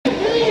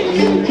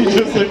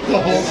Just like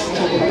the whole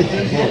story.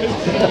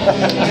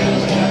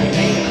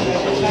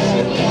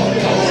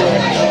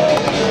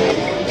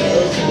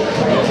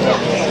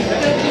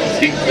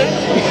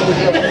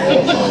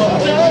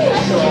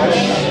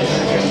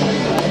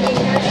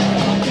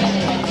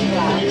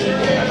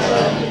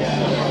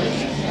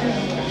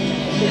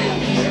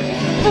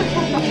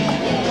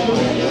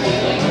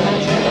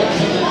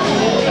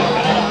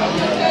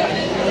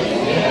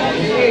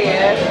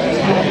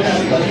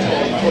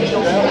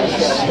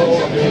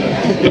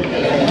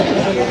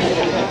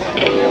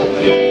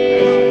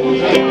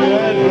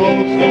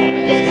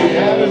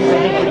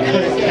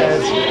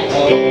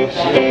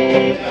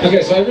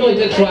 Okay, so I really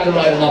did try to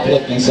write an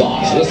uplifting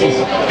song. So this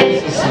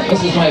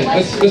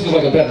was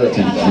like a better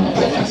attempt at an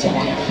uplifting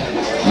song.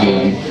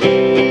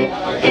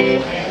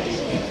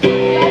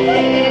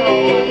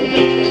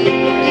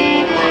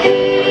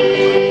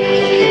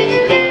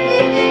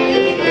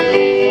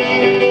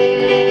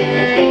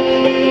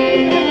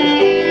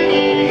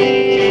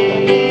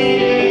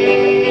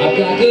 I've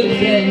got good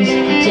things,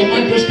 so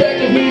my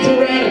perspective needs a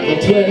radical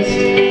twist.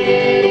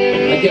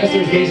 I guess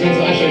there's reasons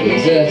I should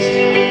exist.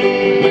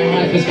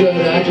 Is good,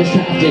 I just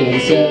have to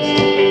insist.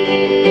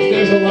 Cause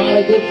there's a lot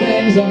of good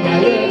things on my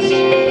list,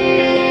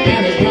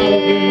 and there's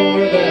probably more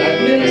that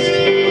I've missed.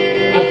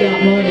 I've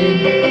got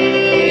money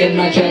in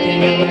my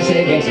checking and my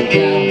savings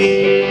accounts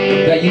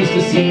that used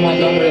to seem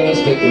like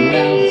unrealistic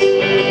amounts,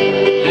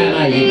 and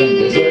I even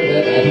deserve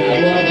it. I've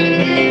had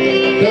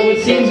loving, though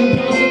it seems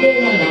impossible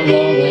when I'm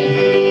lonely.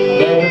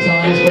 There were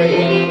times great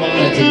women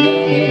wanted to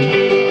know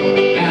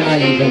me, and I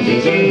even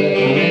deserve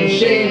it. I'm in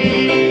shape,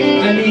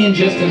 I mean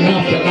just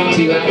enough but not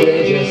too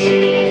outrageous,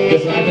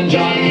 cause I've been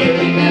jogging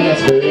 30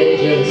 minutes for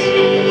ages,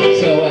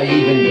 so I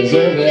even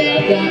deserve it.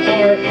 I've got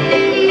art,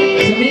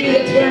 to me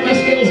that's where my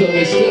skills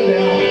always stood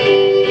out.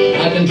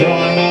 I've been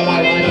drawing all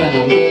my life and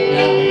I'm good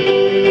now,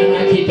 and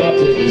I keep up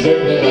to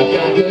deserve it. I've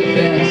got good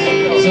things,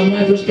 so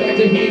my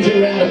perspective needs a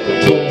radical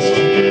twist.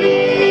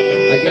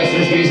 I guess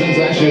there's reasons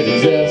I should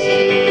exist.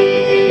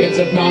 It's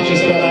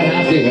obnoxious but I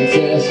have to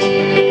insist.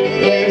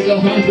 There's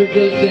 100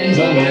 good things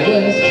on my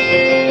list,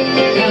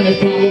 and there's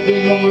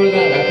probably more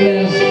that I've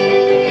missed.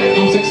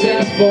 I'm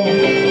successful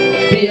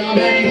beyond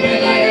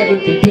anything I ever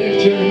could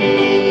picture.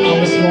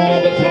 I'm a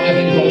small but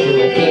thriving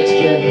cultural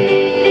fixture,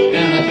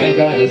 and I think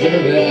I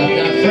deserve it. I've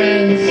got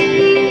friends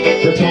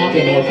for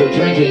talking or for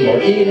drinking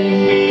or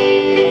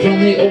eating,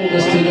 from the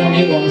oldest to the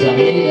new ones I'm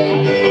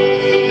meeting,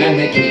 and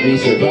they keep me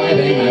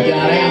surviving. I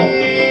got out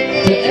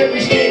to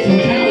every state from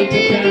Cali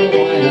to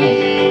Carolina,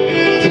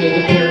 to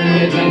the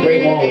pyramids and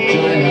Great Wall of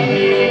China,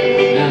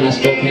 and I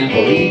still can't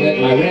believe it.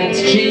 My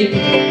rent's cheap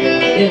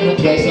in the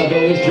place I've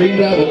always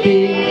dreamed I would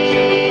be.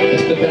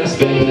 It's the best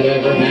thing that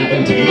ever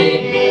happened to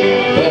me,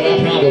 but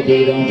I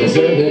probably don't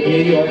deserve it.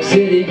 New York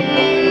City,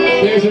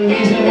 there's a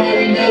reason why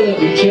we know that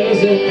we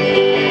chose it.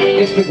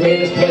 It's the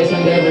greatest place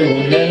and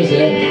everyone knows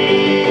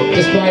it.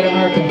 Despite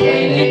our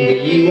complaining, the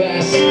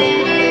U.S.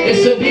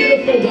 is so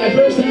beautiful,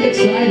 diverse and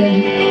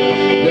exciting.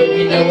 Though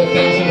we know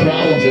 1,000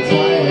 problems it's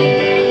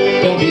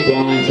hiding, don't be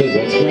blind to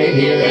what's great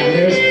here. And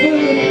there's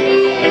food,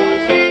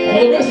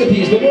 all the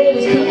recipes the world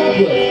has come up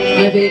with.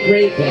 I've ate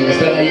great things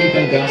that I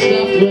even got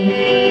stuffed with,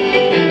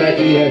 and I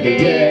eat every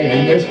day.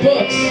 And there's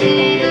books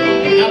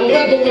at a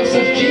level of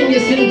such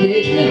genius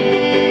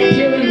engagement,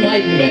 pure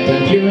enlightenment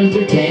and pure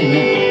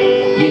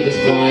entertainment. You just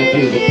fly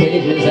through the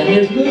pages. And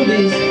there's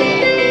movies,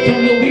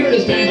 from the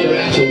weirdest and your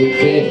absolute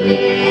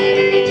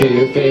favorite to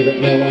your favorite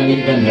no one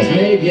even has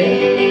made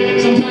yet.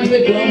 Sometimes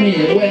they blow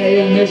me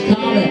away. And there's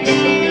comics,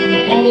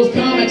 all those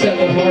comics at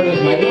the heart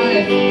of my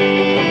life,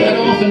 that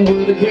often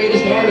were the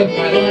greatest art of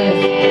my life.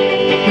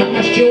 How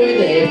much joy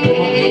they have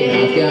brought me.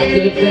 I've got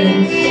good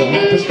things, so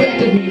my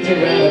perspective needs a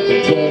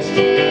radical twist.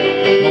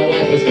 My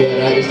life is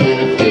good, I just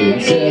have to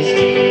insist.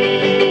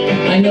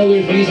 I know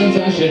there's reasons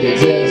I should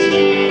exist,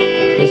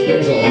 cause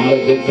there's a lot of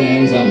good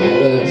things on my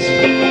list,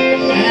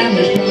 and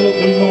there's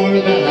probably more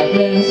that I've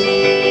missed.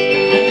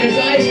 And there's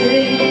ice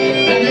cream,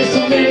 and there's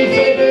so many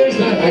flavors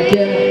that I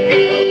get,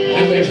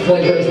 and there's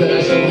flavors that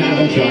I still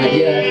haven't tried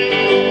yet.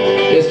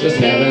 It's just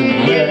heaven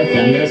on earth.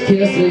 And there's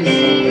kisses,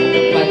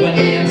 like when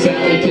me and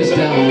Sally kissed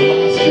down on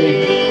Mounds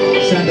Street,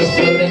 sent us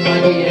floating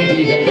like we ain't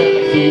even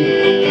got feet.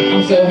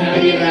 I'm so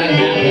happy that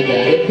happened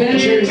at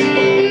Adventures.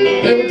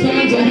 There were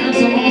times I had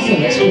some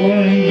awesome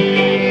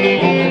exploring,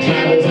 all my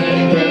travels had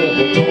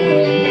incredible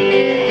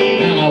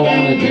touring, and I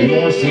want to do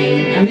more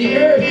soon. And the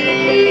earth,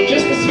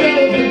 just the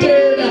smell of the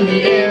dirt and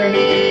the air,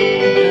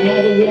 and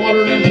all the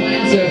water and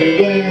plants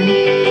everywhere,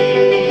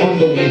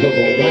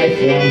 unbelievable life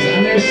forms.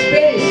 And there's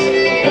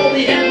space, all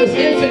the endless,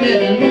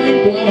 infinite and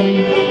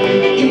mind-blowing.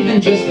 Even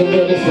just the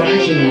little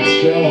fraction that's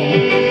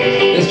showing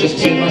is just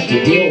too much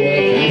to deal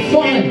with. And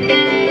fun,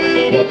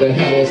 what the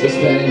hell is this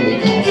thing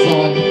we call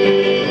fun?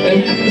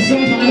 It happens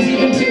sometimes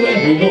even to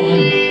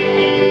everyone.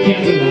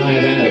 Can't deny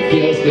that it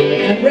feels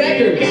good. And